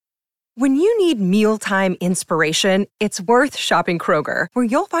When you need mealtime inspiration, it's worth shopping Kroger, where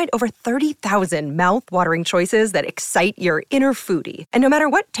you'll find over 30,000 mouth-watering choices that excite your inner foodie. And no matter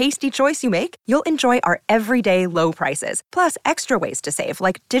what tasty choice you make, you'll enjoy our everyday low prices, plus extra ways to save,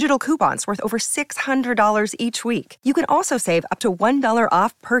 like digital coupons worth over $600 each week. You can also save up to $1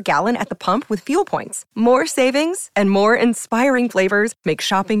 off per gallon at the pump with fuel points. More savings and more inspiring flavors make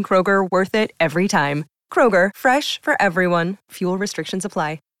shopping Kroger worth it every time. Kroger, fresh for everyone. Fuel restrictions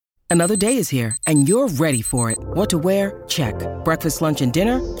apply. Another day is here, and you're ready for it. What to wear? Check. Breakfast, lunch, and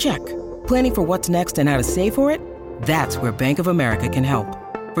dinner? Check. Planning for what's next and how to save for it? That's where Bank of America can help.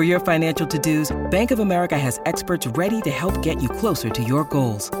 For your financial to-dos, Bank of America has experts ready to help get you closer to your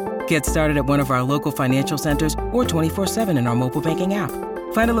goals. Get started at one of our local financial centers or 24/7 in our mobile banking app.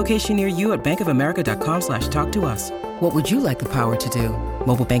 Find a location near you at bankofamerica.com/talktous. What would you like the power to do?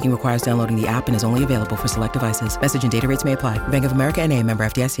 Mobile banking requires downloading the app and is only available for select devices. Message and data rates may apply. Bank of America N.A., member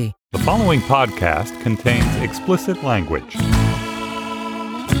FDIC. The following podcast contains explicit language.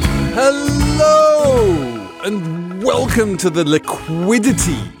 Hello, and welcome to the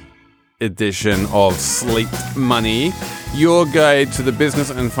liquidity edition of Slate Money, your guide to the business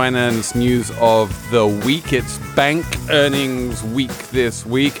and finance news of the week. It's bank earnings week this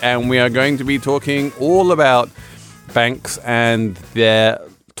week, and we are going to be talking all about banks and their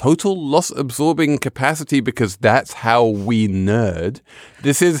total loss absorbing capacity, because that's how we nerd.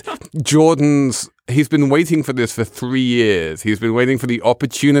 This is Jordan's. He's been waiting for this for 3 years. He's been waiting for the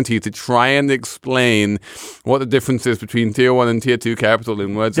opportunity to try and explain what the difference is between tier 1 and tier 2 capital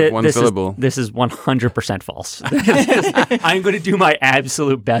in words of one syllable. This is 100% false. I'm going to do my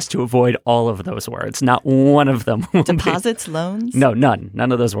absolute best to avoid all of those words. Not one of them. Deposits, loans? No, none.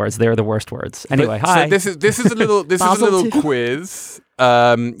 None of those words. They're the worst words. Anyway, hi. So this is a little quiz.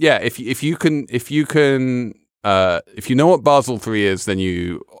 If you know what Basel III is, then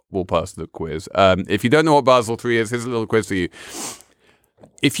you will pass the quiz. If you don't know what Basel III is, here's a little quiz for you.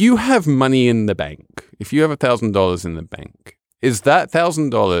 If you have money in the bank, if you have $1,000 in the bank, is that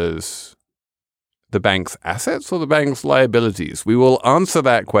 $1,000 the bank's assets or the bank's liabilities? We will answer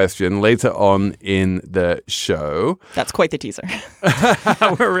that question later on in the show. That's quite the teaser.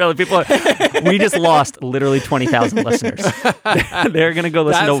 We just lost literally 20,000 listeners. They're going to go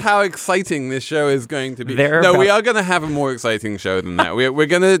listen. That's how exciting this show is going to be. We are going to have a more exciting show than that. We're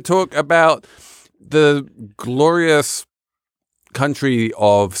going to talk about the glorious country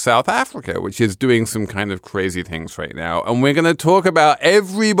of South Africa, which is doing some kind of crazy things right now. And we're going to talk about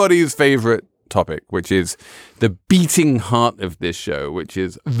everybody's favorite topic, which is the beating heart of this show, which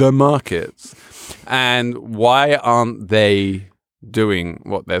is the markets, and why aren't they doing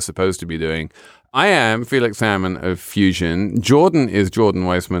what they're supposed to be doing. I am Felix Salmon of Fusion. Jordan is Jordan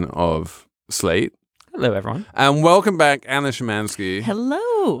Weissman of Slate. Hello, everyone. And welcome back, Anna Szymanski.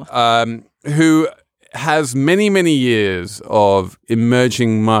 Hello. Who has many, many years of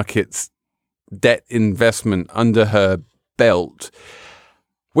emerging markets debt investment under her belt,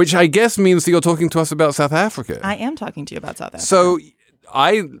 which I guess means that you're talking to us about South Africa. I am talking to you about South Africa. So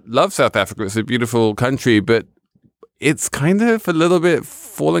I love South Africa. It's a beautiful country, but it's kind of a little bit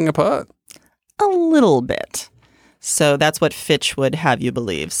falling apart. A little bit. So that's what Fitch would have you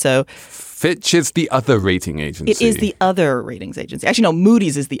believe. So Fitch is the other rating agency. It is the other ratings agency. Actually, no,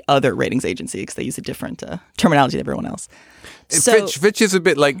 Moody's is the other ratings agency because they use a different terminology than everyone else. So, Fitch is a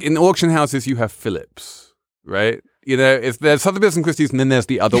bit like in auction houses, you have Phillips, right? You know, if there's Sotheby's and Christie's and then there's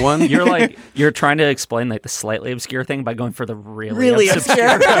the other one. You're trying to explain like the slightly obscure thing by going for the really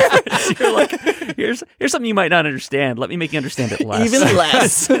obscure. You're like, here's something you might not understand. Let me make you understand it less. Even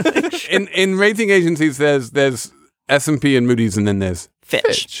less. In rating agencies, there's S&P and Moody's and then there's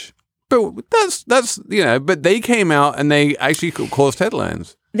Fitch. But that's but they came out and they actually caused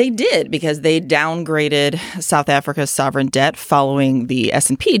headlines. They did, because they downgraded South Africa's sovereign debt following the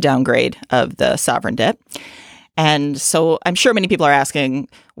S&P downgrade of the sovereign debt. And so I'm sure many people are asking,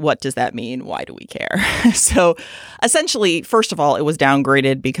 what does that mean? Why do we care? So essentially, first of all, it was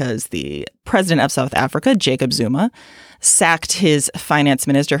downgraded because the president of South Africa, Jacob Zuma, sacked his finance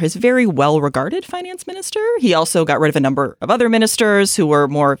minister, his very well-regarded finance minister. He also got rid of a number of other ministers who were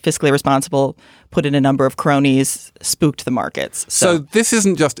more fiscally responsible, put in a number of cronies, spooked the markets. So this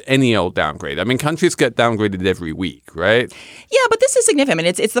isn't just any old downgrade. I mean, countries get downgraded every week, right? Yeah, but this is significant. I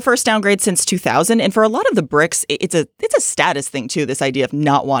mean, it's the first downgrade since 2000. And for a lot of the BRICS, it's a status thing, too, this idea of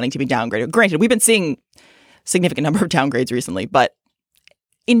not wanting to be downgraded. Granted, we've been seeing significant number of downgrades recently, but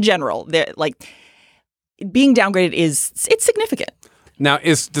in general, being downgraded it's significant. Now,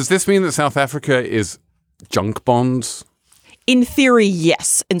 does this mean that South Africa is junk bonds? In theory,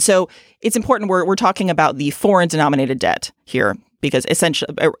 yes. And so it's important. We're talking about the foreign denominated debt here. because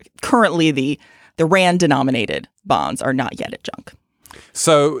essentially currently the Rand denominated bonds are not yet at junk.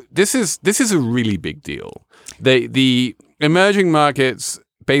 So this is a really big deal. The emerging markets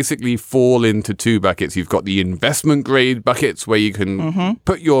basically fall into two buckets. You've got the investment grade buckets where you can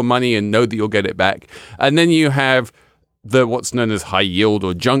put your money and know that you'll get it back. And then you have the what's known as high yield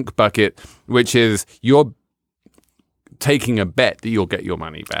or junk bucket, which is you're taking a bet that you'll get your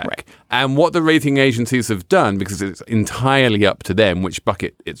money back. Right. And what the rating agencies have done, because it's entirely up to them which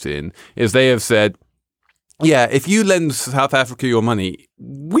bucket it's in, is they have said, yeah, if you lend South Africa your money,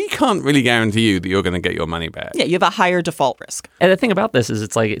 we can't really guarantee you that you're going to get your money back. Yeah, you have a higher default risk. And the thing about this is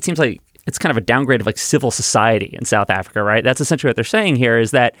it seems like it's kind of a downgrade of like civil society in South Africa, right? That's essentially what they're saying here is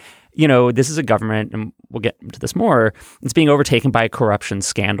that, this is a government, and we'll get into this more, it's being overtaken by a corruption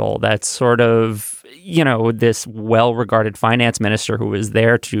scandal that's sort of, this well-regarded finance minister who was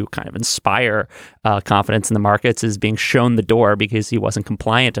there to kind of inspire confidence in the markets is being shown the door because he wasn't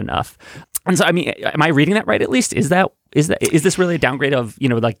compliant enough. And so, am I reading that right at least? Is this really a downgrade of,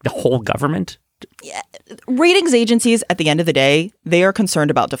 like the whole government? Yeah. Ratings agencies, at the end of the day, they are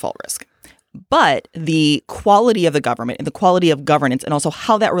concerned about default risk. But the quality of the government and the quality of governance and also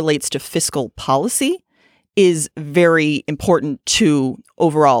how that relates to fiscal policy is very important to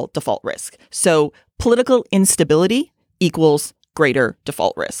overall default risk. So political instability equals greater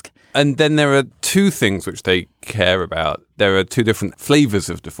default risk. And then there are two things which they care about. There are two different flavors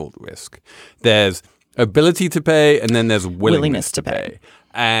of default risk. There's ability to pay, and then there's willingness to pay.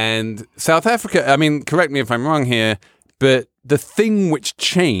 And South Africa, correct me if I'm wrong here, but the thing which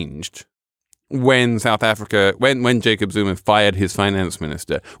changed when South Africa, when Jacob Zuma fired his finance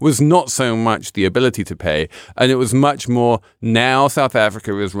minister, was not so much the ability to pay, and it was much more now South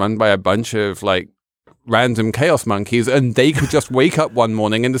Africa is run by a bunch of random chaos monkeys, and they could just wake up one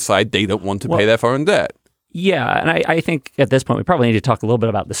morning and decide they don't want to pay their foreign debt. Yeah, and I think at this point we probably need to talk a little bit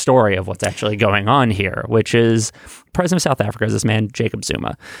about the story of what's actually going on here, which is President of South Africa is this man, Jacob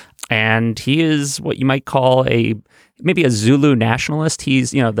Zuma. And he is what you might call maybe a Zulu nationalist.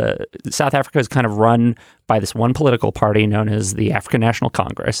 He's, the South Africa is kind of run by this one political party known as the African National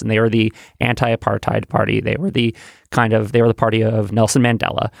Congress, and they were the anti-apartheid party. They were the party of Nelson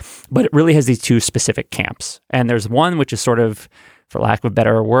Mandela, but it really has these two specific camps. And there's one which is sort of, for lack of a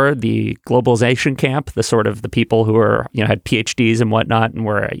better word, the globalization camp, the sort of the people who are, had PhDs and whatnot and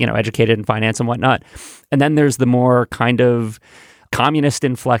were, educated in finance and whatnot. And then there's the more kind of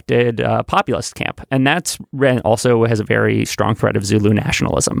communist-inflected populist camp. And that's also has a very strong thread of Zulu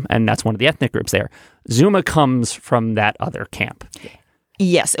nationalism. And that's one of the ethnic groups there. Zuma comes from that other camp.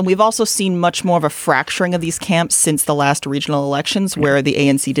 Yes, and we've also seen much more of a fracturing of these camps since the last regional elections where the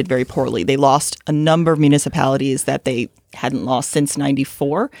ANC did very poorly. They lost a number of municipalities that they hadn't lost since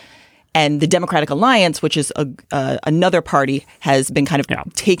 94. And the Democratic Alliance, which is another party, has been kind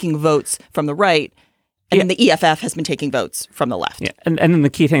of taking votes from the right. And then the EFF has been taking votes from the left. Yeah. And then the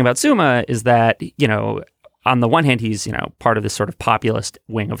key thing about Zuma is that, on the one hand, he's, part of this sort of populist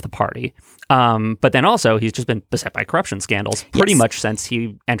wing of the party. But then also he's just been beset by corruption scandals pretty much since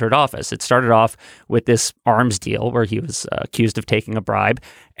he entered office. It started off with this arms deal where he was accused of taking a bribe.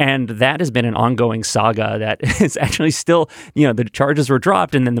 And that has been an ongoing saga that is actually still, the charges were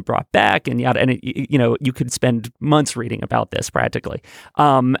dropped and then they're brought back and you could spend months reading about this practically.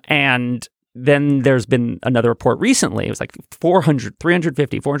 And then there's been another report recently. It was like 400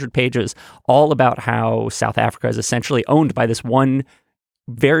 pages, all about how South Africa is essentially owned by this one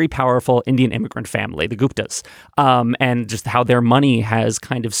very powerful Indian immigrant family, the Guptas, and just how their money has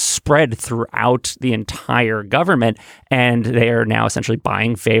kind of spread throughout the entire government. And they are now essentially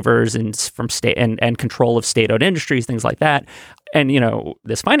buying favors from state and control of state-owned industries, things like that. And,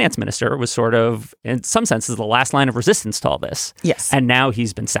 this finance minister was sort of, in some senses, the last line of resistance to all this. Yes. And now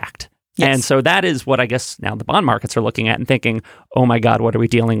he's been sacked. Yes. And so that is what I guess now the bond markets are looking at and thinking, oh my God, what are we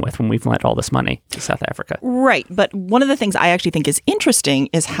dealing with when we've lent all this money to South Africa? Right. But one of the things I actually think is interesting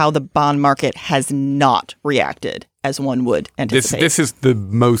is how the bond market has not reacted as one would anticipate. This is the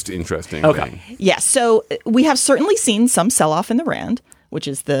most interesting thing. Yeah. So we have certainly seen some sell-off in the Rand, which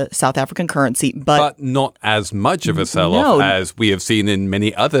is the South African currency. But not as much of a sell-off as we have seen in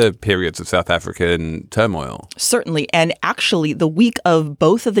many other periods of South African turmoil. Certainly. And actually, the week of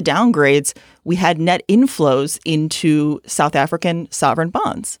both of the downgrades, we had net inflows into South African sovereign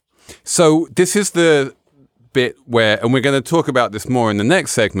bonds. So this is the bit where, and we're going to talk about this more in the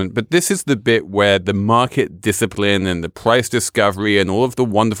next segment, but this is the bit where the market discipline and the price discovery and all of the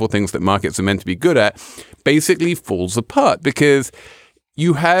wonderful things that markets are meant to be good at basically falls apart because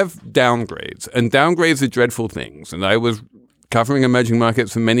you have downgrades, and downgrades are dreadful things. And I was covering emerging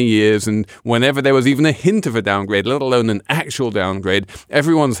markets for many years, and whenever there was even a hint of a downgrade, let alone an actual downgrade,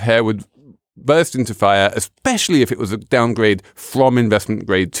 everyone's hair would burst into fire, especially if it was a downgrade from investment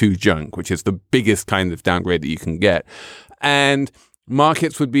grade to junk, which is the biggest kind of downgrade that you can get. And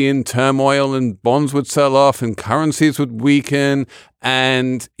markets would be in turmoil, and bonds would sell off, and currencies would weaken.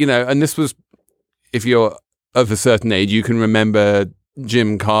 And, and this was, if you're of a certain age, you can remember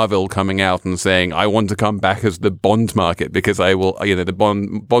Jim Carville coming out and saying, I want to come back as the bond market because I will, the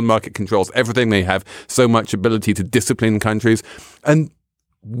bond market controls everything. They have so much ability to discipline countries. And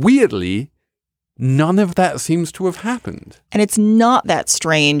weirdly, none of that seems to have happened. And it's not that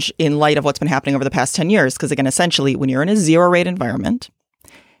strange in light of what's been happening over the past 10 years. Because again, essentially, when you're in a zero rate environment,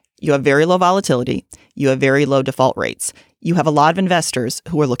 you have very low volatility, you have very low default rates. You have a lot of investors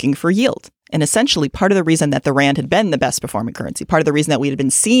who are looking for yield. And essentially, part of the reason that the rand had been the best performing currency, part of the reason that we had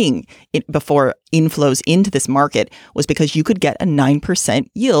been seeing it before inflows into this market was because you could get a 9%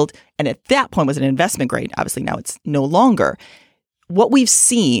 yield. And at that point was an investment grade. Obviously, now it's no longer. What we've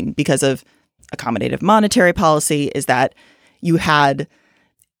seen because of accommodative monetary policy is that you had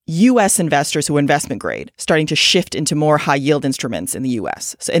U.S. investors who were investment grade starting to shift into more high yield instruments in the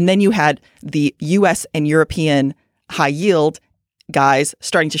U.S. And then you had the U.S. and European high yield guys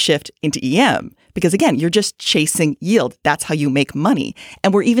starting to shift into EM because, again, you're just chasing yield. That's how you make money.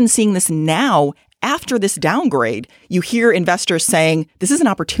 And we're even seeing this now after this downgrade. You hear investors saying this is an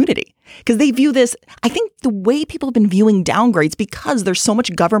opportunity because they view this. I think the way people have been viewing downgrades, because there's so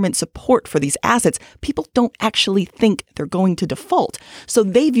much government support for these assets, people don't actually think they're going to default. So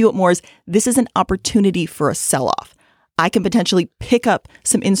they view it more as this is an opportunity for a sell-off. I can potentially pick up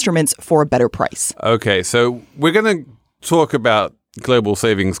some instruments for a better price. Okay, so we're going to talk about global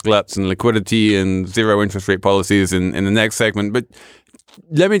savings gluts and liquidity and zero interest rate policies in the next segment. But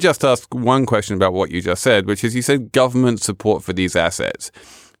let me just ask one question about what you just said, which is you said government support for these assets.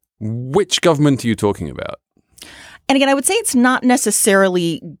 Which government are you talking about? And again, I would say it's not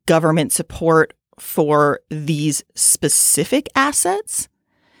necessarily government support for these specific assets.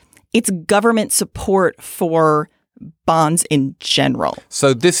 It's government support for bonds in general.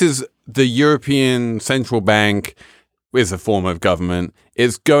 So this is the European Central Bank is a form of government.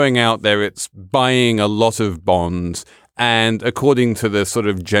 It's going out there, it's buying a lot of bonds. And according to the sort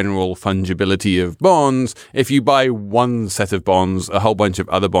of general fungibility of bonds, if you buy one set of bonds, a whole bunch of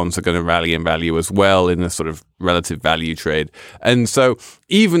other bonds are going to rally in value as well in a sort of relative value trade. And so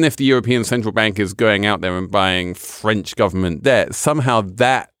even if the European Central Bank is going out there and buying French government debt, somehow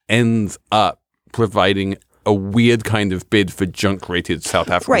that ends up providing a weird kind of bid for junk-rated South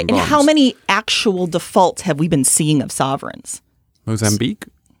African bonds. Right, and how many actual defaults have we been seeing of sovereigns? Mozambique?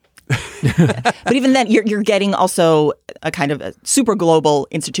 But even then, you're getting also a kind of super global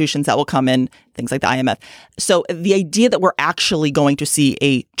institutions that will come in, things like the IMF. So the idea that we're actually going to see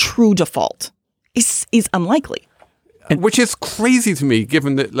a true default is unlikely. Which is crazy to me,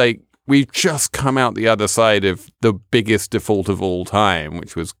 given that, we've just come out the other side of the biggest default of all time,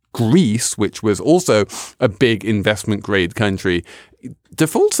 which was Greece, which was also a big investment grade country.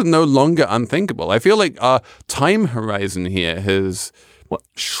 Defaults are no longer unthinkable. I feel like our time horizon here has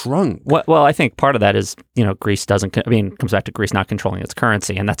shrunk. Well, I think part of that is, Greece comes back to Greece not controlling its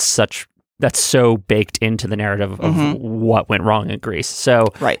currency. And that's so baked into the narrative of what went wrong in Greece. So,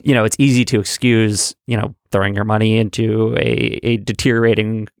 right. It's easy to excuse, throwing your money into a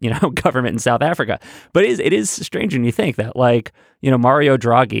deteriorating, government in South Africa. But it is strange when you think that, Mario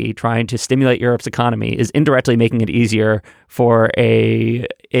Draghi trying to stimulate Europe's economy is indirectly making it easier for a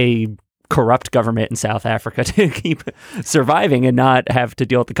corrupt government in South Africa to keep surviving and not have to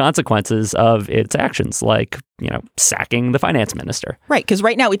deal with the consequences of its actions, like, sacking the finance minister. Right, because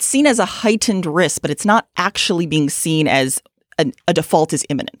right now it's seen as a heightened risk, but it's not actually being seen as a default is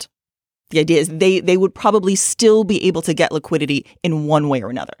imminent. The idea is they would probably still be able to get liquidity in one way or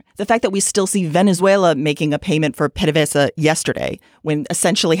another. The fact that we still see Venezuela making a payment for PDVSA yesterday when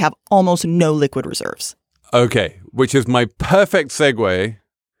essentially have almost no liquid reserves. Okay, which is my perfect segue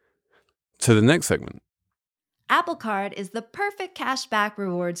to the next segment. Apple Card is the perfect cashback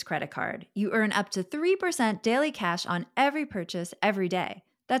rewards credit card. You earn up to 3% daily cash on every purchase every day.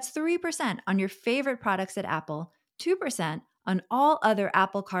 That's 3% on your favorite products at Apple, 2% on all other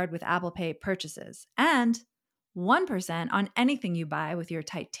Apple Card with Apple Pay purchases, and 1% on anything you buy with your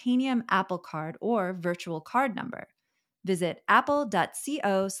titanium Apple Card or virtual card number. Visit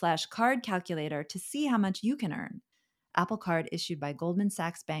apple.co/card calculator to see how much you can earn. Apple Card issued by Goldman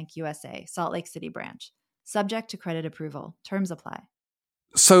Sachs Bank USA, Salt Lake City branch. Subject to credit approval. Terms apply.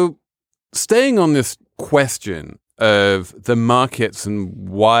 So, staying on this question of the markets and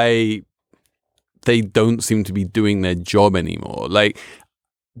why they don't seem to be doing their job anymore. Like,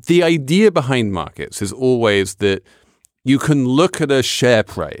 the idea behind markets is always that you can look at a share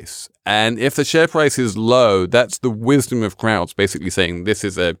price, and if the share price is low, that's the wisdom of crowds basically saying this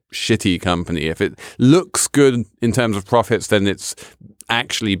is a shitty company. If it looks good in terms of profits, then it's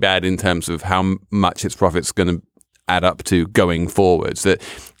actually bad in terms of how much its profits going to add up to going forwards. That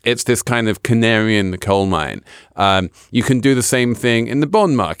it's this kind of canary in the coal mine. You can do the same thing in the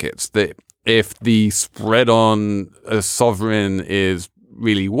bond markets. That if the spread on a sovereign is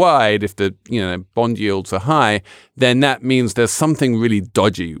really wide, if the bond yields are high, then that means there's something really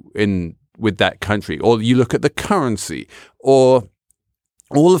dodgy with that country. Or you look at the currency, or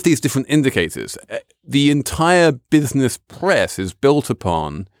all of these different indicators. The entire business press is built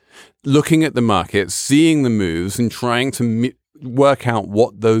upon looking at the market, seeing the moves, and trying to work out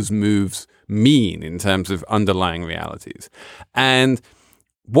what those moves mean in terms of underlying realities. And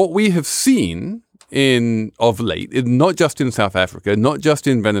what we have seen of late, not just in South Africa, not just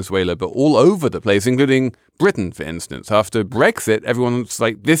in Venezuela, but all over the place, including Britain, for instance. After Brexit, everyone's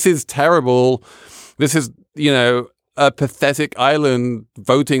like, this is terrible. This is, a pathetic island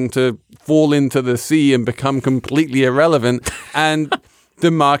voting to fall into the sea and become completely irrelevant. And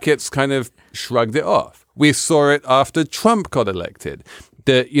the markets kind of shrugged it off. We saw it after Trump got elected.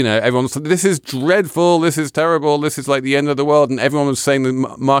 That, everyone was like, this is dreadful, this is terrible, this is like the end of the world. And everyone was saying the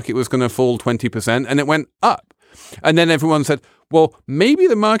market was going to fall 20%, and it went up. And then everyone said, well, maybe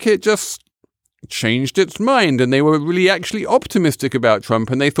the market just changed its mind, and they were really actually optimistic about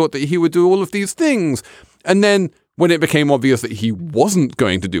Trump, and they thought that he would do all of these things. And then when it became obvious that he wasn't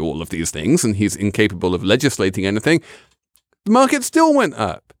going to do all of these things, and he's incapable of legislating anything, the market still went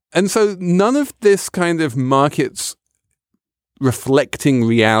up. And so none of this kind of markets reflecting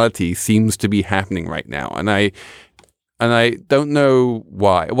reality seems to be happening right now. And I don't know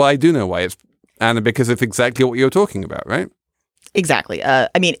why. Well, I do know why. It's, Anna, because of exactly what you're talking about, right? Exactly.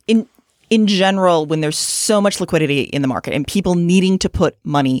 In general, when there's so much liquidity in the market and people needing to put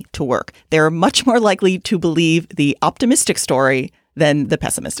money to work, they're much more likely to believe the optimistic story than the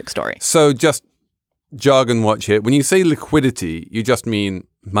pessimistic story. So just jargon watch here. When you say liquidity, you just mean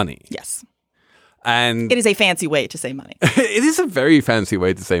money. Yes. And it is a fancy way to say money. It is a very fancy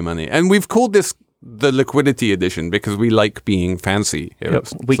way to say money. And we've called this the liquidity edition because we like being fancy.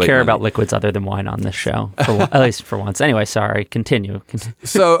 We care about liquids other than wine on this show, at least for once. Anyway, sorry. Continue.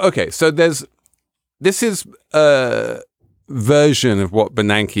 So this is a version of what Ben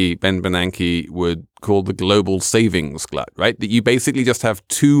Bernanke would call the global savings glut, right? That you basically just have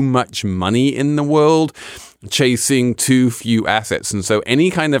too much money in the world chasing too few assets. And so any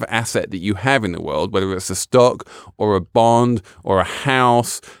kind of asset that you have in the world, whether it's a stock or a bond or a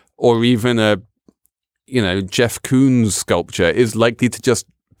house or even a, Jeff Koons sculpture, is likely to just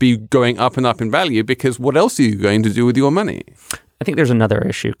be going up and up in value, because what else are you going to do with your money? I think there's another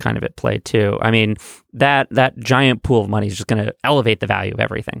issue kind of at play too. I mean, that giant pool of money is just going to elevate the value of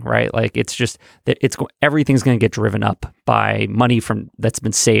everything, right? Like everything's going to get driven up by money that's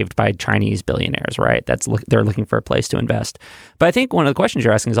been saved by Chinese billionaires, right? They're looking for a place to invest. But I think one of the questions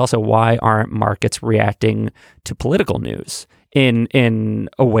you're asking is also, why aren't markets reacting to political news in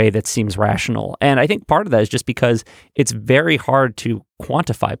a way that seems rational? And I think part of that is just because it's very hard to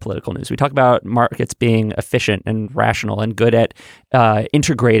quantify political news. We talk about markets being efficient and rational and good at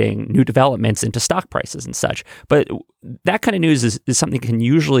integrating new developments into stock prices and such. But that kind of news is something that can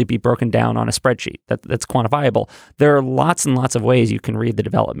usually be broken down on a spreadsheet that's quantifiable. There are lots and lots of ways you can read the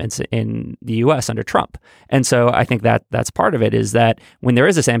developments in the U.S. under Trump. And so I think that's part of it, is that when there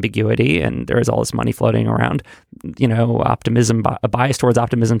is this ambiguity and there is all this money floating around, optimism, a bias towards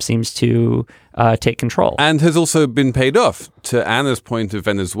optimism seems to take control. And has also been paid off. To Anna's point of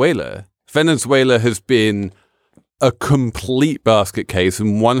Venezuela, Venezuela has been a complete basket case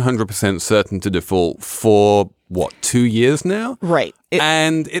and 100% certain to default for, 2 years now? Right.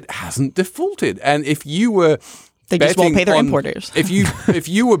 And it hasn't defaulted. And if you were... They just won't pay their importers. If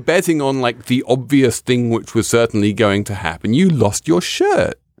you were betting on like the obvious thing which was certainly going to happen, you lost your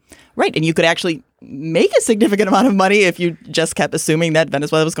shirt. Right. And you could actually make a significant amount of money if you just kept assuming that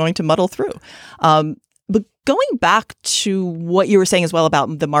Venezuela was going to muddle through. But going back to what you were saying as well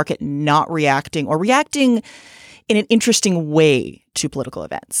about the market not reacting, or reacting in an interesting way to political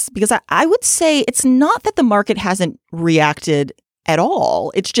events, because I would say it's not that the market hasn't reacted at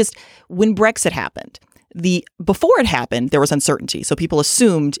all. It's just when Brexit happened, before it happened, there was uncertainty. So people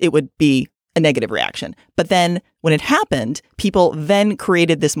assumed it would be a negative reaction. But then when it happened, people then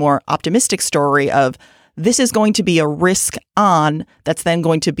created this more optimistic story of this is going to be a risk on that's then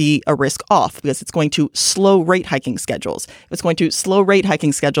going to be a risk off because it's going to slow rate hiking schedules. If it's going to slow rate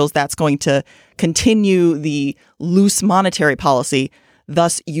hiking schedules, that's going to continue the loose monetary policy.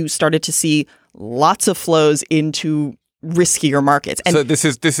 Thus, you started to see lots of flows into riskier markets. And so this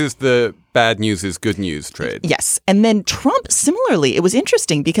is the bad news is good news trade. Yes. And then Trump, similarly, it was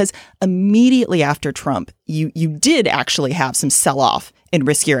interesting because immediately after Trump, you did actually have some sell-off in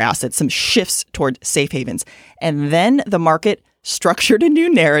riskier assets, some shifts toward safe havens. And then the market structured a new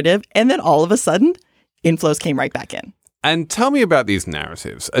narrative. And then all of a sudden, inflows came right back in. And tell me about these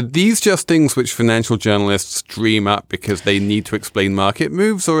narratives. Are these just things which financial journalists dream up because they need to explain market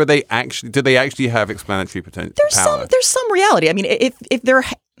moves, or do they actually have explanatory potential? There's some reality. I mean,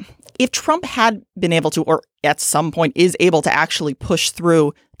 if Trump had been able to, or at some point is able to actually push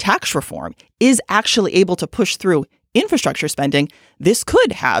through tax reform, is actually able to push through infrastructure spending, this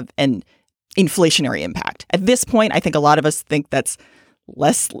could have an inflationary impact. At this point, I think a lot of us think that's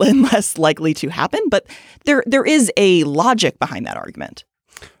less and less likely to happen, but there is a logic behind that argument.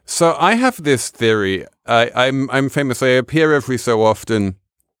 So I have this theory. I'm famous. I appear every so often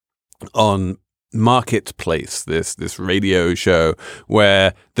on Marketplace, this radio show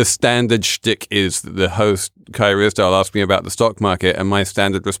where the standard shtick is the host Kai Ryssdal asked me about the stock market, and my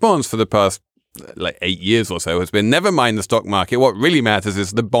standard response for the past 8 years or so has been, never mind the stock market. What really matters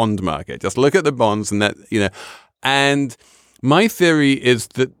is the bond market. Just look at the bonds, and and my theory is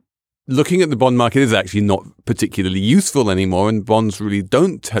that looking at the bond market is actually not particularly useful anymore, and bonds really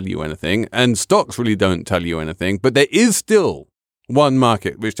don't tell you anything, and stocks really don't tell you anything. But there is still one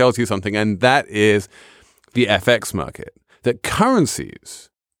market which tells you something, and that is the FX market. That currencies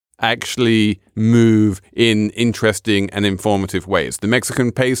actually move in interesting and informative ways. The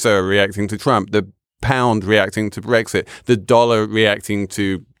Mexican peso reacting to Trump, the pound reacting to Brexit, the dollar reacting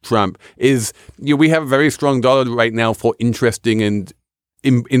to Trump is, we have a very strong dollar right now for interesting and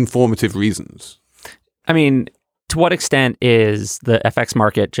informative reasons. I mean, to what extent is the FX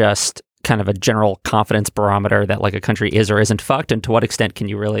market just kind of a general confidence barometer that like a country is or isn't fucked? And to what extent can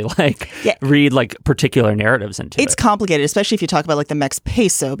you really read like particular narratives into it? It's complicated, especially if you talk about like the Mex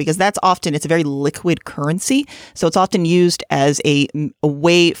peso, because it's a very liquid currency. So it's often used as a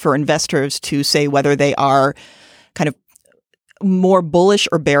way for investors to say whether they are kind of more bullish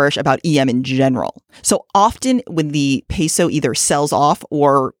or bearish about EM in general. So often when the peso either sells off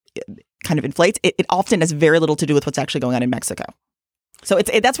or kind of inflates, it often has very little to do with what's actually going on in Mexico. So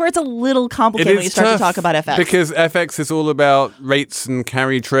that's where it's a little complicated when you start to talk about FX. Because FX is all about rates and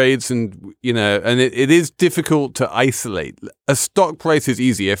carry trades, and and it is difficult to isolate. A stock price is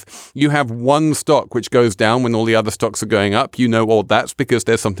easy. If you have one stock which goes down when all the other stocks are going up, that's because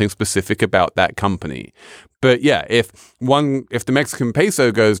there's something specific about that company. But yeah, if the Mexican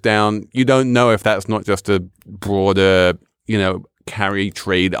peso goes down, you don't know if that's not just a broader, carry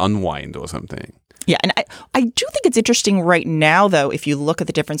trade unwind or something. Yeah, and I do think it's interesting right now, though, if you look at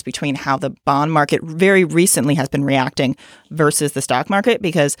the difference between how the bond market very recently has been reacting versus the stock market,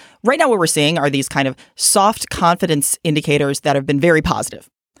 because right now what we're seeing are these kind of soft confidence indicators that have been very positive,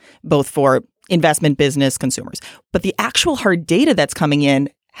 both for investment, business, consumers. But the actual hard data that's coming in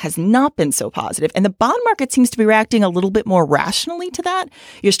has not been so positive. And the bond market seems to be reacting a little bit more rationally to that.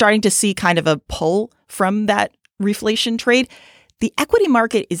 You're starting to see kind of a pull from that reflation trade. The equity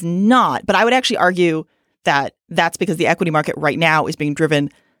market is not, but I would actually argue that that's because the equity market right now is being driven,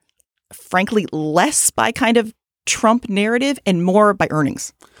 frankly, less by kind of Trump narrative and more by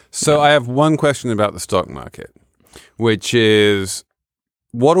earnings. So I have one question about the stock market, which is,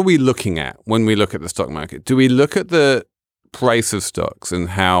 what are we looking at when we look at the stock market? Do we look at the price of stocks and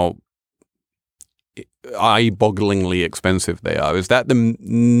how eye-bogglingly expensive they are? Is that the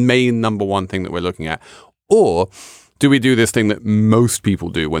main number one thing that we're looking at? Or do we do this thing that most people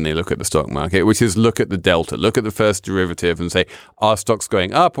do when they look at the stock market, which is look at the delta, look at the first derivative and say, are stocks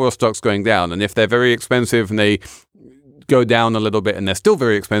going up or are stocks going down? And if they're very expensive and they go down a little bit and they're still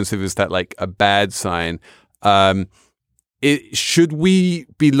very expensive, is that like a bad sign? Should we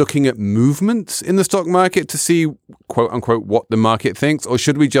be looking at movements in the stock market to see, quote unquote, what the market thinks? Or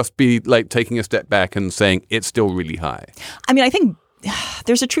should we just be like taking a step back and saying it's still really high? I mean, I think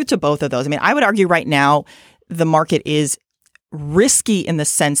there's a truth to both of those. I mean, I would argue right now, the market is risky in the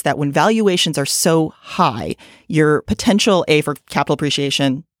sense that when valuations are so high, your potential for capital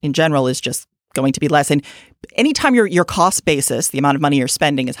appreciation in general is just going to be less. And anytime your cost basis, the amount of money you're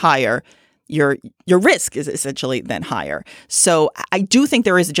spending, is higher, your risk is essentially then higher. So I do think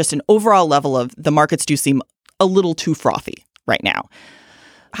there is just an overall level of the markets do seem a little too frothy right now.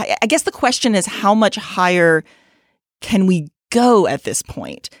 I guess the question is, how much higher can we go at this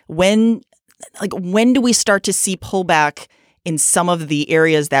point? When like, when do we start to see pullback in some of the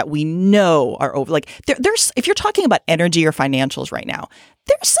areas that we know are over? Like, there's, if you're talking about energy or financials right now,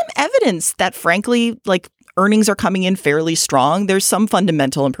 there's some evidence that, frankly, like, earnings are coming in fairly strong. There's some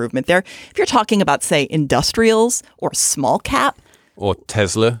fundamental improvement there. If you're talking about, say, industrials or small cap. Or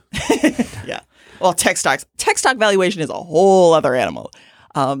Tesla. Yeah. Well, tech stock valuation is a whole other animal.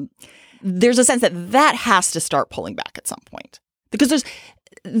 There's a sense that has to start pulling back at some point, because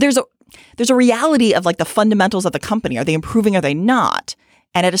there's a reality of, like, the fundamentals of the company. Are they improving? Are they not?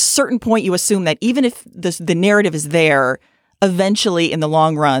 And at a certain point, you assume that even if the narrative is there, eventually in the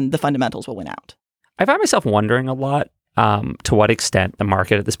long run, the fundamentals will win out. I find myself wondering a lot to what extent the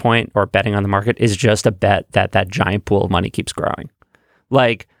market at this point, or betting on the market, is just a bet that giant pool of money keeps growing.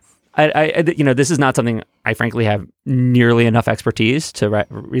 Like, I this is not something I frankly have nearly enough expertise to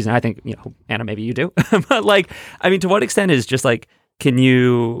reason. I think, Anna, maybe you do. But, like, I mean, to what extent is just, like, can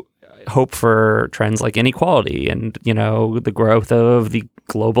you hope for trends like inequality and, the growth of the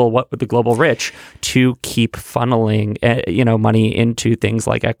global rich to keep funneling, money into things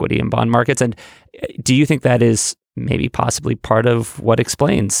like equity and bond markets? And do you think that is maybe possibly part of what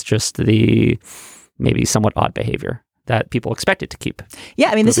explains just the maybe somewhat odd behavior that people expect it to keep? Yeah,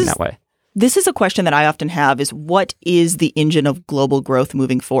 I mean, this is that way. This is a question that I often have, is what is the engine of global growth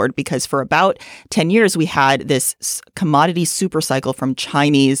moving forward? Because for about 10 years, we had this commodity super cycle from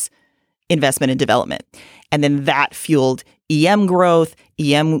Chinese investment and development. And then that fueled EM growth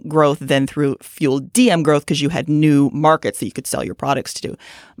then fueled DM growth, because you had new markets that you could sell your products to.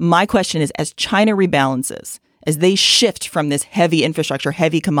 My question is, as China rebalances, as they shift from this heavy infrastructure,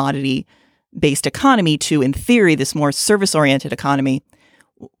 heavy commodity-based economy to, in theory, this more service-oriented economy,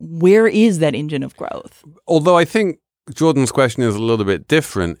 where is that engine of growth? Although I think Jordan's question is a little bit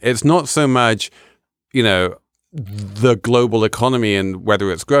different. It's not so much, the global economy and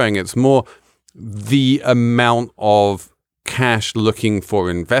whether it's growing. It's more the amount of cash looking for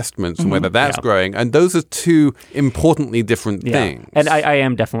investments and whether that's growing. And those are two importantly different things. And I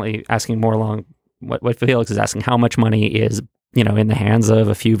am definitely asking more along what Felix is asking, how much money is in the hands of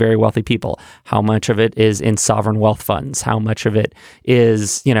a few very wealthy people? How much of it is in sovereign wealth funds? How much of it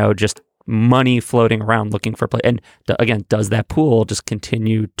is, just money floating around looking for play? And again, does that pool just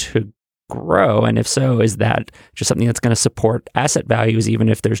continue to grow? And if so, is that just something that's going to support asset values, even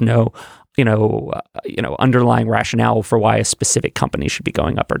if there's no, underlying rationale for why a specific company should be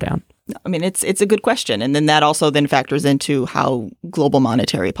going up or down? I mean, it's a good question. And then that also then factors into how global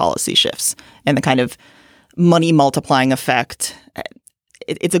monetary policy shifts and the kind of money multiplying effect.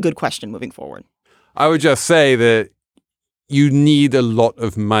 It's a good question moving forward. I would just say that you need a lot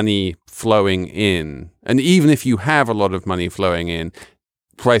of money flowing in. And even if you have a lot of money flowing in,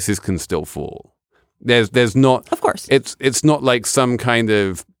 prices can still fall. There's not, of course, it's not like some kind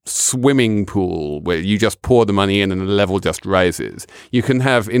of swimming pool where you just pour the money in and the level just rises. You can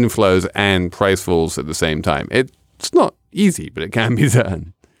have inflows and price falls at the same time. It's not easy, but it can be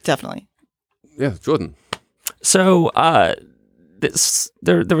done. Definitely. Yeah, Jordan. So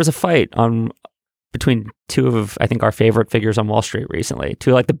there was a fight between two of, I think, our favorite figures on Wall Street recently,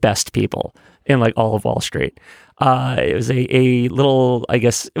 two like the best people in like all of Wall Street. It was a little, I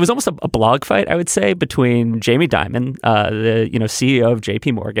guess, it was almost a blog fight, I would say, between Jamie Dimon, the CEO of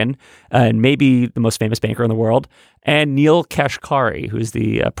JP Morgan, and maybe the most famous banker in the world, and Neel Kashkari, who's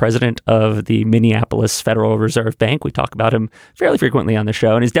the president of the Minneapolis Federal Reserve Bank. We talk about him fairly frequently on the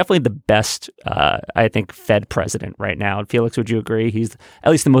show, and he's definitely the best, I think, Fed president right now. Felix, would you agree? He's at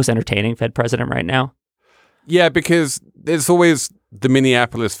least the most entertaining Fed president right now? Yeah, because there's always the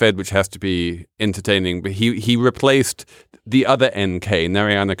Minneapolis Fed, which has to be entertaining, but he replaced the other NK,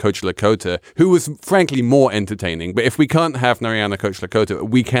 Narayana Kocherlakota, who was frankly more entertaining. But if we can't have Narayana Kocherlakota,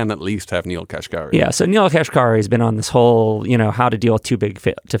 we can at least have Neel Kashkari. Yeah, so Neel Kashkari has been on this whole, how to deal with too big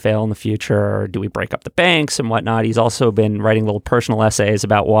to fail in the future. Do we break up the banks and whatnot? He's also been writing little personal essays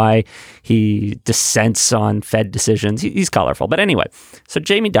about why he dissents on Fed decisions. He's colorful. But anyway, so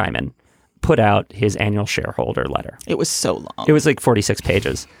Jamie Dimon put out his annual shareholder letter. It was so long. It was like 46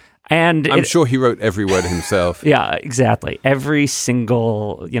 pages. And I'm sure he wrote every word himself. Yeah, exactly. Every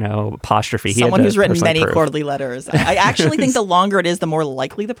single, apostrophe. Someone who's written many quarterly letters. I actually think the longer it is, the more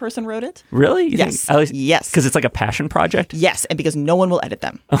likely the person wrote it. Really? Yes. Yes. Because it's like a passion project? Yes, and because no one will edit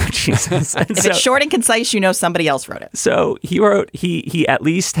them. Oh, Jesus. If it's short and concise, somebody else wrote it. So he at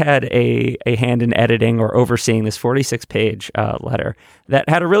least had a hand in editing or overseeing this 46-page letter that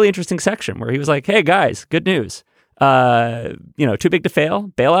had a really interesting section where he was like, hey, guys, good news. Too big to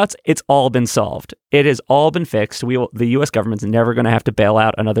fail, bailouts, it's all been solved. It has all been fixed. The U.S. government's never going to have to bail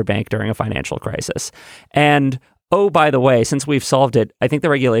out another bank during a financial crisis. And oh, by the way, since we've solved it, I think the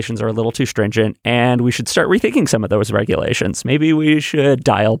regulations are a little too stringent and we should start rethinking some of those regulations. Maybe we should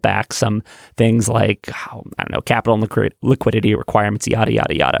dial back some things like, capital and liquidity requirements, yada,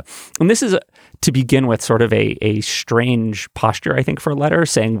 yada, yada. And this is, to begin with, sort of a strange posture, I think, for a letter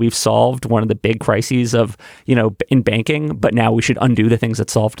saying we've solved one of the big crises of, in banking, but now we should undo the things that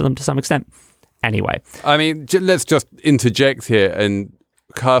solved them to some extent. Anyway. I mean, let's just interject here and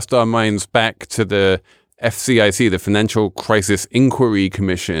cast our minds back to the FCIC, the Financial Crisis Inquiry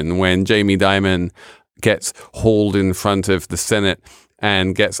Commission, when Jamie Dimon gets hauled in front of the Senate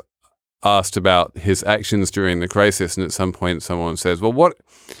and gets asked about his actions during the crisis. And at some point, someone says, well, what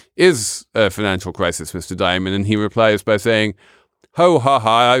is a financial crisis, Mr. Dimon? And he replies by saying, ho, ha,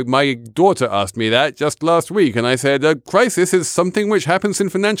 ha, my daughter asked me that just last week. And I said, a crisis is something which happens in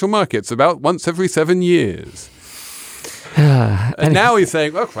financial markets about once every 7 years. And now he's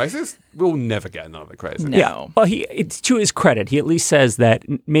saying, oh, crisis? We'll never get another crisis. No. Yeah. Well, it's to his credit. He at least says that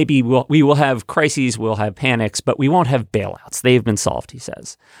maybe we will have crises, we'll have panics, but we won't have bailouts. They've been solved, he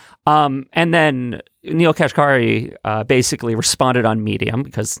says. And then Neel Kashkari basically responded on Medium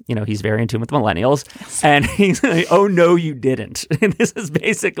because, he's very in tune with millennials. Yes. And he's like, oh, no, you didn't. And this is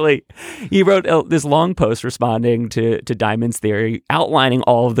basically, he wrote this long post responding to Dimon's theory, outlining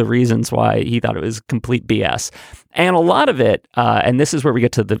all of the reasons why he thought it was complete BS. And a lot of it, and this is where we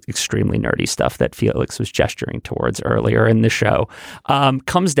get to the extremely nerdy stuff that Felix was gesturing towards earlier in the show,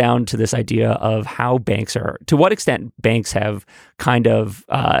 comes down to this idea of how banks are, to what extent banks have kind of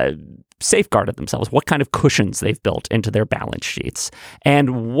safeguarded themselves, what kind of cushions they've built into their balance sheets,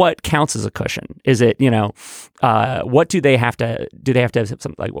 and what counts as a cushion. Is it, what do they have to have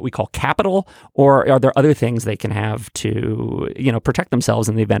something like what we call capital, or are there other things they can have to, protect themselves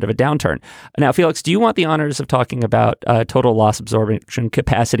in the event of a downturn? Now, Felix, do you want the honors of talking about total loss absorption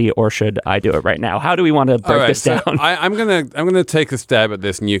capacity, or should I do it right now? How do we want to break this down? I'm gonna take a stab at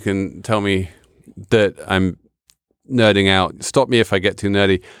this, and you can tell me that I'm nerding out. Stop me if I get too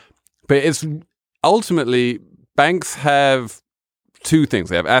nerdy. But it's ultimately, banks have two things.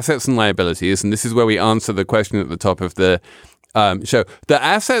 They have assets and liabilities, and this is where we answer the question at the top of the show. The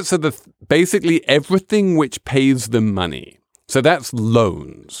assets are basically everything which pays them money. So that's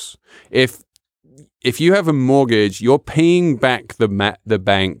loans. If you have a mortgage, you're paying back the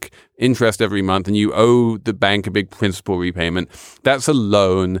bank interest every month, and you owe the bank a big principal repayment. That's a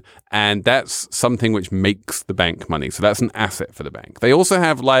loan, and that's something which makes the bank money. So that's an asset for the bank. They also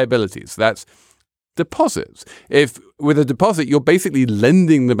have liabilities. That's deposits. If with a deposit, you're basically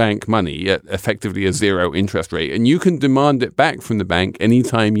lending the bank money at effectively a zero interest rate, and you can demand it back from the bank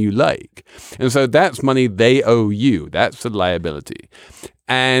anytime you like. And so that's money they owe you. That's a liability.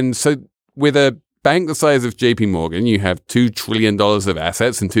 And so with a bank the size of JP Morgan, you have $2 trillion of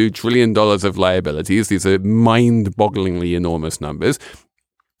assets and $2 trillion of liabilities. These are mind-bogglingly enormous numbers.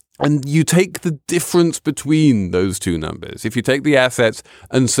 And you take the difference between those two numbers. If you take the assets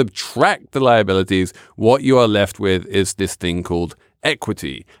and subtract the liabilities, what you are left with is this thing called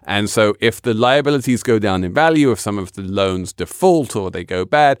equity. And so if the liabilities go down in value, if some of the loans default or they go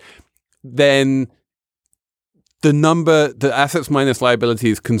bad, then the assets minus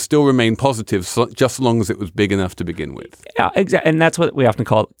liabilities can still remain positive just as long as it was big enough to begin with. Yeah, exactly. And that's what we often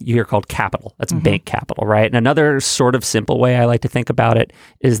called capital. That's bank capital, right? And another sort of simple way I like to think about it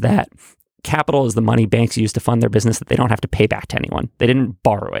is that capital is the money banks use to fund their business that they don't have to pay back to anyone. They didn't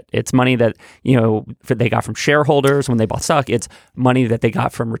borrow it. It's money that, they got from shareholders when they bought stock. It's money that they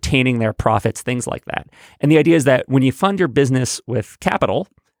got from retaining their profits, things like that. And the idea is that when you fund your business with capital,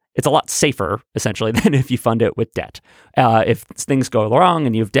 it's a lot safer, essentially, than if you fund it with debt. If things go wrong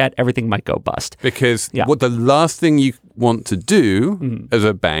and you have debt, everything might go bust. Because what the last thing you want to do as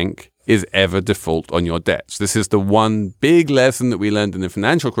a bank is ever default on your debts. This is the one big lesson that we learned in the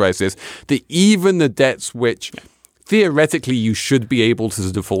financial crisis, that even the debts which theoretically you should be able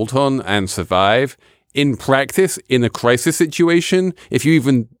to default on and survive, in practice, in a crisis situation, if you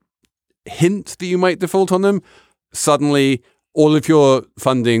even hint that you might default on them, suddenly all of your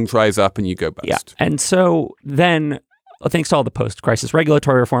funding dries up and you go bust. Yeah. And so then, thanks to all the post-crisis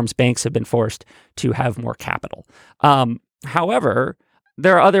regulatory reforms, banks have been forced to have more capital. However,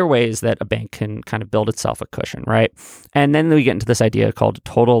 there are other ways that a bank can kind of build itself a cushion, right? And then we get into this idea called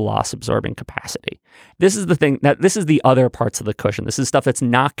total loss absorbing capacity. This is the thing this is the other parts of the cushion. This is stuff that's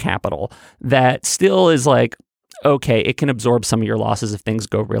not capital that still is like, okay, it can absorb some of your losses if things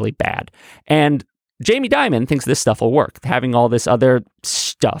go really bad. And Jamie Dimon thinks this stuff will work. Having all this other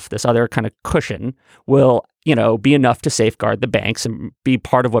stuff, this other kind of cushion will, be enough to safeguard the banks and be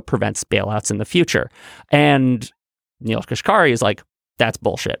part of what prevents bailouts in the future. And Neel Kashkari is like, that's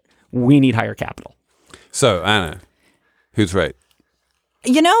bullshit. We need higher capital. So, Anna, Who's right?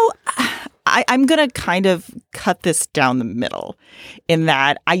 You know, I'm going to kind of cut this down the middle in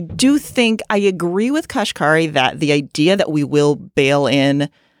that I do think I agree with Kashkari that the idea that we will bail in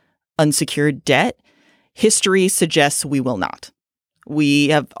unsecured debt, history suggests we will not. We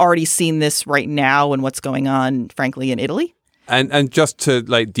have already seen this right now in what's going on, frankly, in Italy. And just to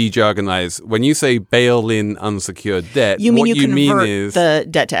like de-jargonize, when you say bail in unsecured debt, you mean what you convert is the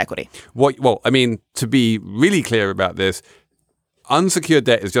debt to equity. Well, I mean, to be really clear about this, unsecured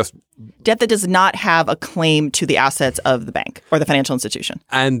debt is just debt that does not have a claim to the assets of the bank or the financial institution.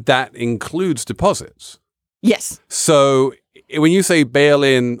 And that includes deposits. Yes. So when you say bail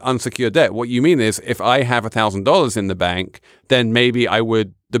in unsecured debt, what you mean is if I have $1,000 in the bank, then maybe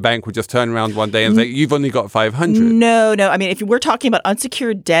the bank would just turn around one day and say, you've only got 500. No. I mean, if we're talking about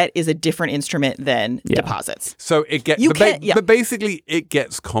unsecured debt is a different instrument than deposits. So it gets, but basically it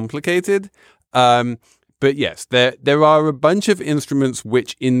gets complicated. But yes, there are a bunch of instruments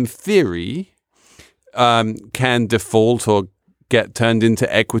which in theory can default or get turned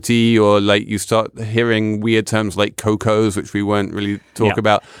into equity, or like you start hearing weird terms like COCOs, which we weren't really talk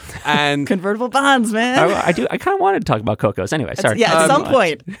about. And convertible bonds, man. I kind of wanted to talk about COCOs anyway. Sorry. At some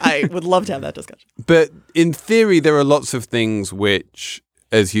point, I would love to have that discussion. But in theory, there are lots of things which,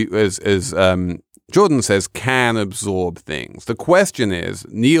 as Jordan says, can absorb things. The question is,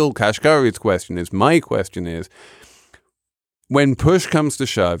 Neil Kashkari's question is, my question is, when push comes to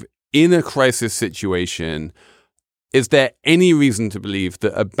shove in a crisis situation, is there any reason to believe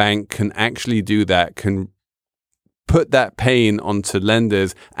that a bank can actually do that, can put that pain onto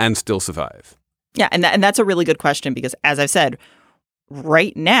lenders and still survive? Yeah, and that's a really good question because, as I've said,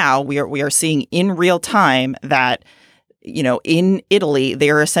 right now we are seeing in real time that, you know, in Italy, they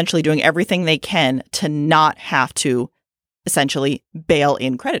are essentially doing everything they can to not have to essentially bail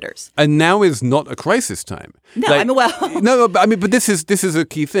in creditors. And now is not a crisis time. No, but this is a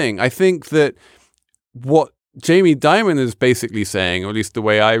key thing. I think that what Jamie Dimon is basically saying, or at least the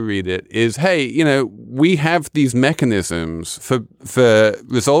way I read it, is, hey, you know, we have these mechanisms for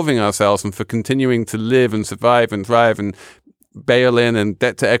resolving ourselves and for continuing to live and survive and thrive and bail in and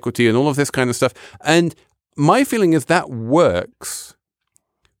debt to equity and all of this kind of stuff. And my feeling is that works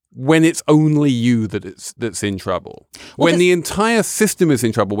when it's only you that's in trouble. When the entire system is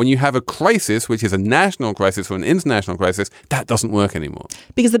in trouble, when you have a crisis, which is a national crisis or an international crisis, that doesn't work anymore.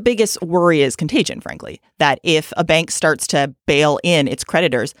 Because the biggest worry is contagion, frankly, that if a bank starts to bail in its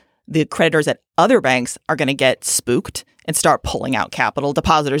creditors, the creditors at other banks are going to get spooked and start pulling out capital.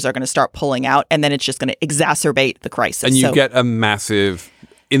 Depositors are going to start pulling out, and then it's just going to exacerbate the crisis. And you get a massive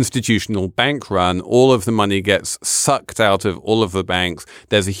institutional bank run. All of the money gets sucked out of all of the banks.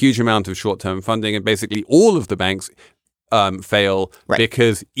 There's a huge amount of short-term funding, and basically all of the banks fail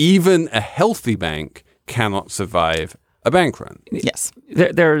because even a healthy bank cannot survive a bank run. Yes.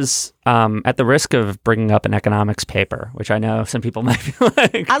 There's, at the risk of bringing up an economics paper, which I know some people might be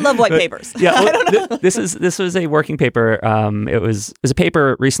like... I love white papers. Yeah, well, I don't know. This was a working paper. It was a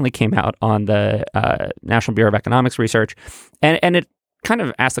paper recently came out on the National Bureau of Economics Research, and it kind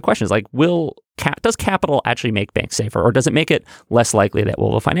of ask the questions like, does capital actually make banks safer, or does it make it less likely that we'll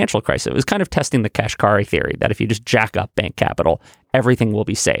have a financial crisis? It was kind of testing the Kashkari theory that if you just jack up bank capital, everything will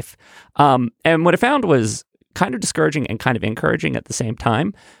be safe. And what it found was kind of discouraging and kind of encouraging at the same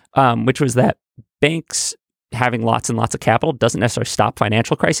time, which was that banks having lots and lots of capital doesn't necessarily stop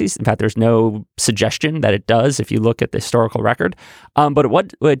financial crises. In fact, there's no suggestion that it does if you look at the historical record. But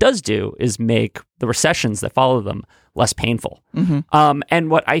what it does do is make the recessions that follow them less painful. Mm-hmm. And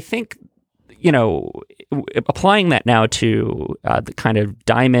what I think, you know, applying that now to the kind of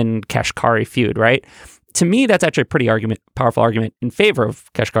Dimon-Kashkari feud, right? To me, that's actually a pretty powerful argument in favor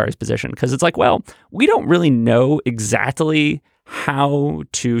of Kashkari's position, because it's like, well, we don't really know exactly how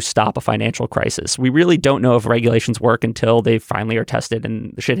to stop a financial crisis. We really don't know if regulations work until they finally are tested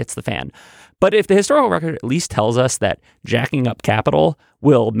and the shit hits the fan. But if the historical record at least tells us that jacking up capital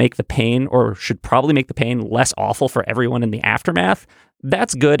will make the pain, or should probably make the pain, less awful for everyone in the aftermath,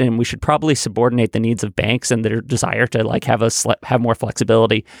 that's good, and we should probably subordinate the needs of banks and their desire to like have more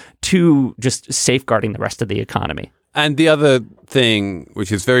flexibility to just safeguarding the rest of the economy. And the other thing,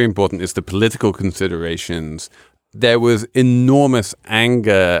 which is very important, is the political considerations. There was enormous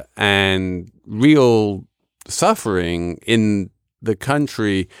anger and real suffering in the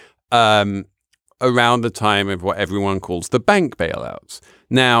country around the time of what everyone calls the bank bailouts.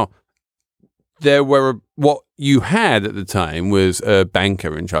 Now, what you had at the time was a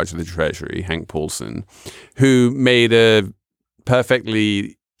banker in charge of the Treasury, Hank Paulson, who made a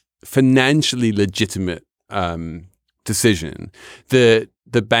perfectly financially legitimate decision that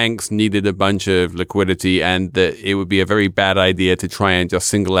the banks needed a bunch of liquidity and that it would be a very bad idea to try and just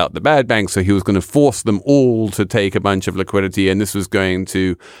single out the bad banks. So he was going to force them all to take a bunch of liquidity, and this was going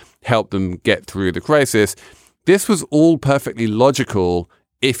to help them get through the crisis. This was all perfectly logical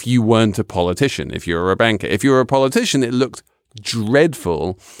if you weren't a politician, if you were a banker. If you were a politician, it looked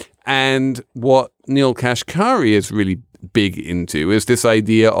dreadful. And what Neel Kashkari is really big into is this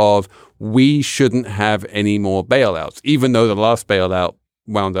idea of we shouldn't have any more bailouts, even though the last bailout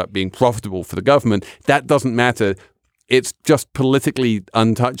wound up being profitable for the government. That doesn't matter. It's just politically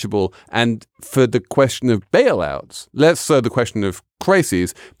untouchable. And for the question of bailouts, less so the question of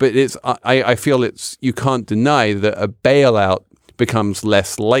crises, but I feel you can't deny that a bailout becomes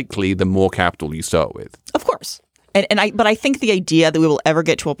less likely the more capital you start with. Of course. But I think the idea that we will ever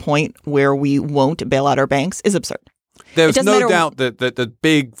get to a point where we won't bail out our banks is absurd. There's no doubt that the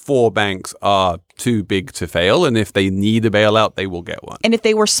big four banks are too big to fail, and if they need a bailout, they will get one. And if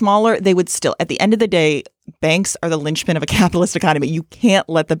they were smaller, they would still. At the end of the day, banks are the linchpin of a capitalist economy. You can't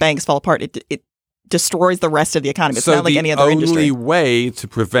let the banks fall apart. It destroys the rest of the economy. It's not like any other industry. So the only way to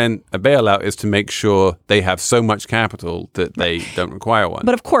prevent a bailout is to make sure they have so much capital that they don't require one.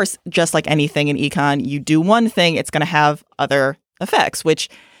 But of course, just like anything in econ, you do one thing, it's going to have other effects, which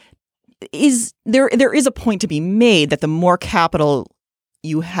is there is a point to be made that the more capital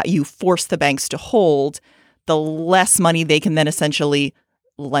you force the banks to hold, the less money they can then essentially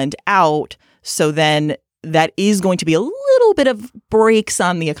lend out. So then that is going to be a little bit of brakes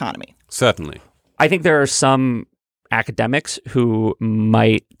on the economy. Certainly. I think there are some academics who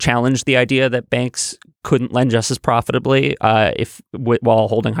might challenge the idea that banks couldn't lend just as profitably while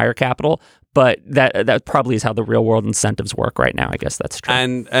holding higher capital. But that probably is how the real world incentives work right now. I guess that's true.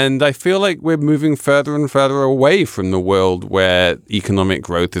 And I feel like we're moving further and further away from the world where economic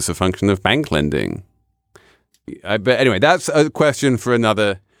growth is a function of bank lending. But anyway, that's a question for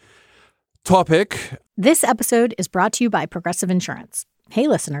another topic. This episode is brought to you by Progressive Insurance. Hey,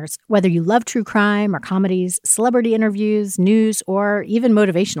 listeners, whether you love true crime or comedies, celebrity interviews, news, or even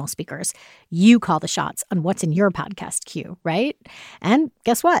motivational speakers, you call the shots on what's in your podcast queue, right? And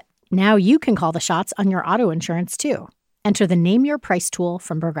guess what? Now you can call the shots on your auto insurance, too. Enter the Name Your Price tool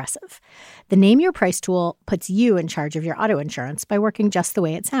from Progressive. The Name Your Price tool puts you in charge of your auto insurance by working just the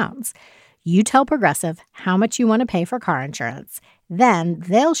way it sounds. You tell Progressive how much you want to pay for car insurance. Then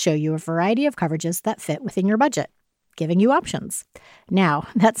they'll show you a variety of coverages that fit within your budget, giving you options. Now,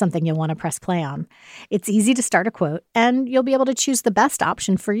 that's something you'll want to press play on. It's easy to start a quote, and you'll be able to choose the best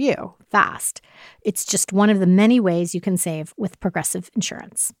option for you fast. It's just one of the many ways you can save with Progressive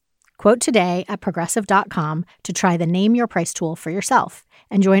Insurance. Quote today at Progressive.com to try the Name Your Price tool for yourself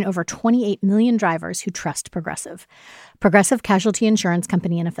and join over 28 million drivers who trust Progressive. Progressive Casualty Insurance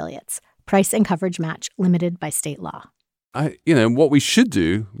Company and Affiliates. Price and coverage match limited by state law. What we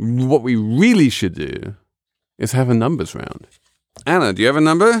really should do is have a numbers round. Anna, do you have a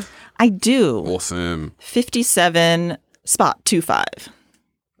number? I do. Awesome. 57.25.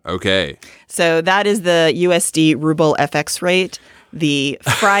 Okay. So that is the USD ruble FX rate the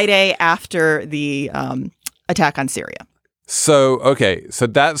Friday after the attack on Syria. So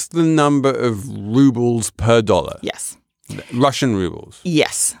that's the number of rubles per dollar. Yes. Russian rubles.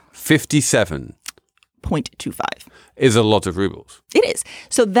 Yes. 57.25 is a lot of rubles. It is.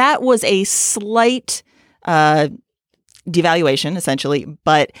 So that was a slight devaluation, essentially.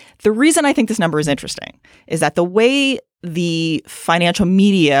 But the reason I think this number is interesting is that the way the financial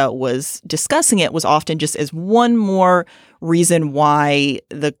media was discussing it was often just as one more reason why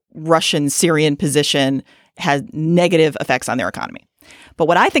the Russian-Syrian position has negative effects on their economy. But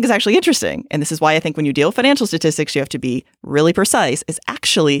what I think is actually interesting, and this is why I think when you deal with financial statistics, you have to be really precise, is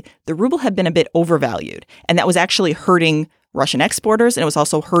actually the ruble had been a bit overvalued. And that was actually hurting Russian exporters, and it was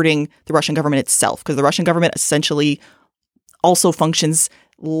also hurting the Russian government itself, because the Russian government essentially also functions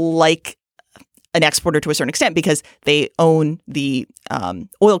like an exporter to a certain extent because they own the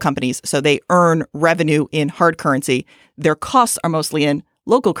oil companies. So they earn revenue in hard currency. Their costs are mostly in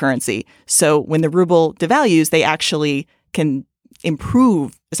local currency. So when the ruble devalues, they actually can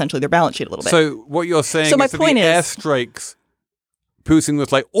improve essentially their balance sheet a little bit. So what you're saying is that the airstrikes, Putin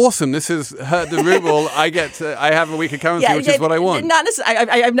was like, awesome, this has hurt the ruble. I have a weaker currency, which is what I want. Not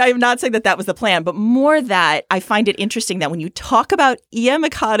necessarily. I'm not saying that was the plan, but more that I find it interesting that when you talk about EM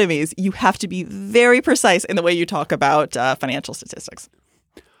economies, you have to be very precise in the way you talk about financial statistics.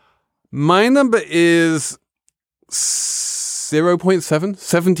 My number is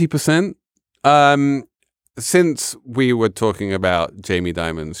 0.7, 70%. Since we were talking about Jamie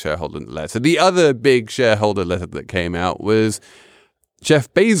Dimon's shareholder letter, the other big shareholder letter that came out was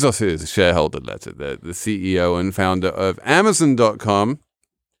Jeff Bezos' shareholder letter, the CEO and founder of Amazon.com.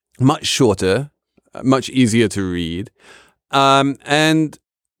 much shorter, much easier to read. And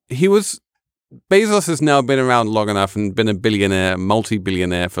Bezos has now been around long enough and been a billionaire,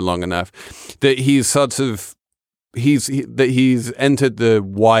 multi-billionaire for long enough that he's entered the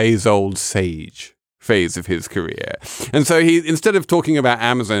wise old sage phase of his career. And so instead of talking about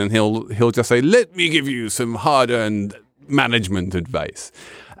Amazon, he'll just say, let me give you some hard-earned management advice.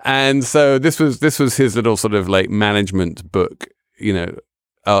 And so this was his little sort of like management book,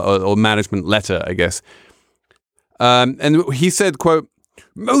 or management letter, I guess. And he said, quote,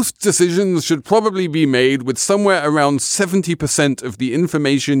 most decisions should probably be made with somewhere around 70% of the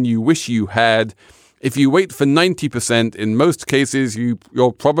information you wish you had. If you wait for 90%, in most cases,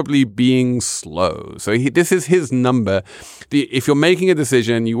 you're probably being slow. So this is his number. If you're making a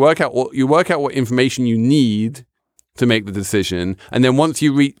decision, you work out what information you need to make the decision. And then once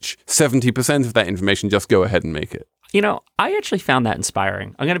you reach 70% of that information, just go ahead and make it. I actually found that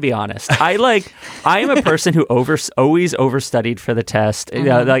inspiring. I'm going to be honest. I am a person who always overstudied for the test, and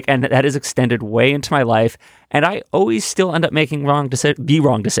that has extended way into my life. And I always still end up making the wrong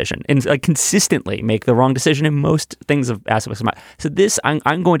decision, and consistently make the wrong decision in most things of aspects of my. So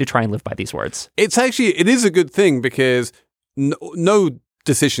I'm going to try and live by these words. It is a good thing because no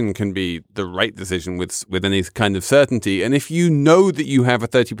decision can be the right decision with any kind of certainty. And if you know that you have a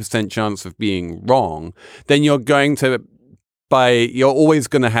 30% chance of being wrong, then you're always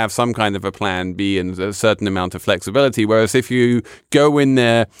going to have some kind of a plan B and a certain amount of flexibility. Whereas if you go in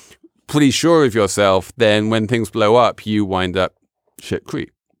there pretty sure of yourself, then when things blow up, you wind up shit creek.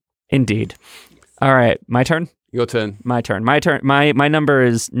 Indeed. All right. My turn? Your turn. My turn. My number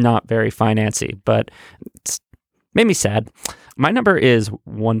is not very financy, but it's made me sad. My number is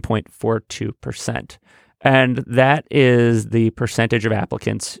 1.42%, and that is the percentage of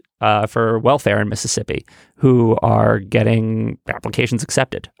applicants for welfare in Mississippi who are getting applications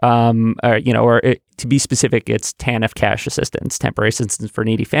accepted. To be specific, it's TANF cash assistance, temporary assistance for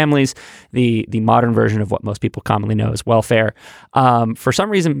needy families, the modern version of what most people commonly know as welfare. For some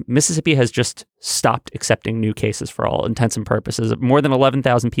reason, Mississippi has just stopped accepting new cases for all intents and purposes. More than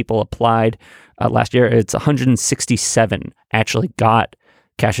 11,000 people applied last year. It's 167 actually got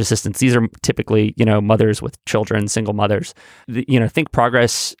cash assistance. These are typically, mothers with children, single mothers. Think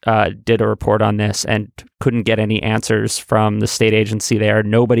Progress did a report on this and couldn't get any answers from the state agency there.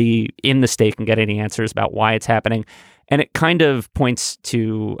 Nobody in the state can get any answers about why it's happening. And it kind of points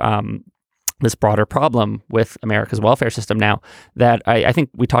to this broader problem with America's welfare system now that I think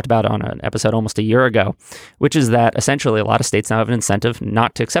we talked about on an episode almost a year ago, which is that essentially a lot of states now have an incentive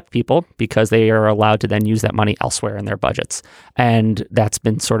not to accept people because they are allowed to then use that money elsewhere in their budgets. And that's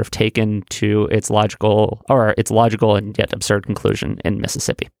been sort of taken to its logical and yet absurd conclusion in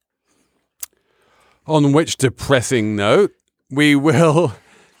Mississippi. On which depressing note, we will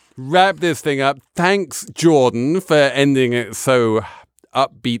wrap this thing up. Thanks, Jordan, for ending it so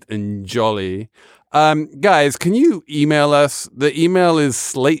upbeat and jolly. Guys, can you email us? The email is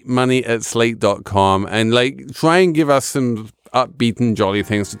slatemoney@slate.com, and try and give us some upbeat and jolly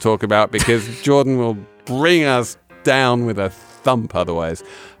things to talk about because Jordan will bring us down with a thump otherwise.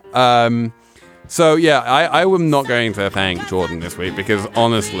 So yeah, I am not going to thank Jordan this week because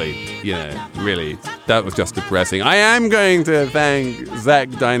honestly, really, that was just depressing. I am going to thank Zach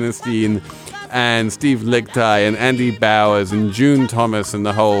Dynastine and Steve Lichtai and Andy Bowers and June Thomas and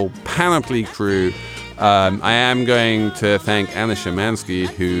the whole Panoply crew. I am going to thank Anna Szymanski,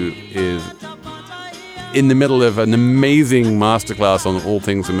 who is in the middle of an amazing masterclass on all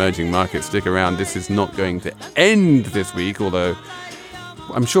things emerging markets. Stick around. This is not going to end this week, although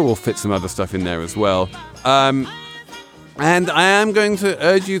I'm sure we'll fit some other stuff in there as well. And I am going to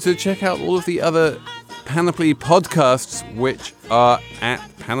urge you to check out all of the other Panoply podcasts, which are at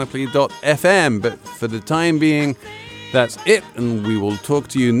panoply.fm. But for the time being, that's it, and we will talk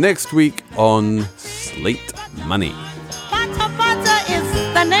to you next week on Slate Money. Pata Pata is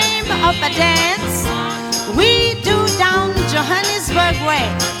the name of the dance we do down Johannesburg way,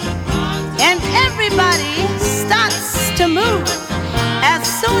 and everybody starts to move as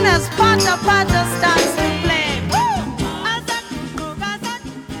soon as Pata Pata starts to play.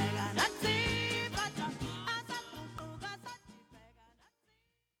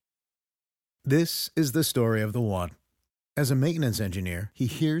 This is the story of the one. As a maintenance engineer, he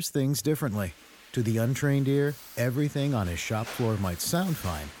hears things differently. To the untrained ear, everything on his shop floor might sound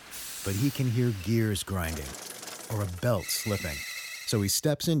fine, but he can hear gears grinding or a belt slipping. So he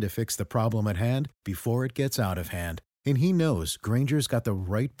steps in to fix the problem at hand before it gets out of hand. And he knows Grainger's got the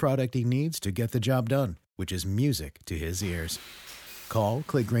right product he needs to get the job done, which is music to his ears. Call,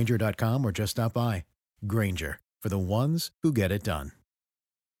 click Grainger.com, or just stop by. Grainger, for the ones who get it done.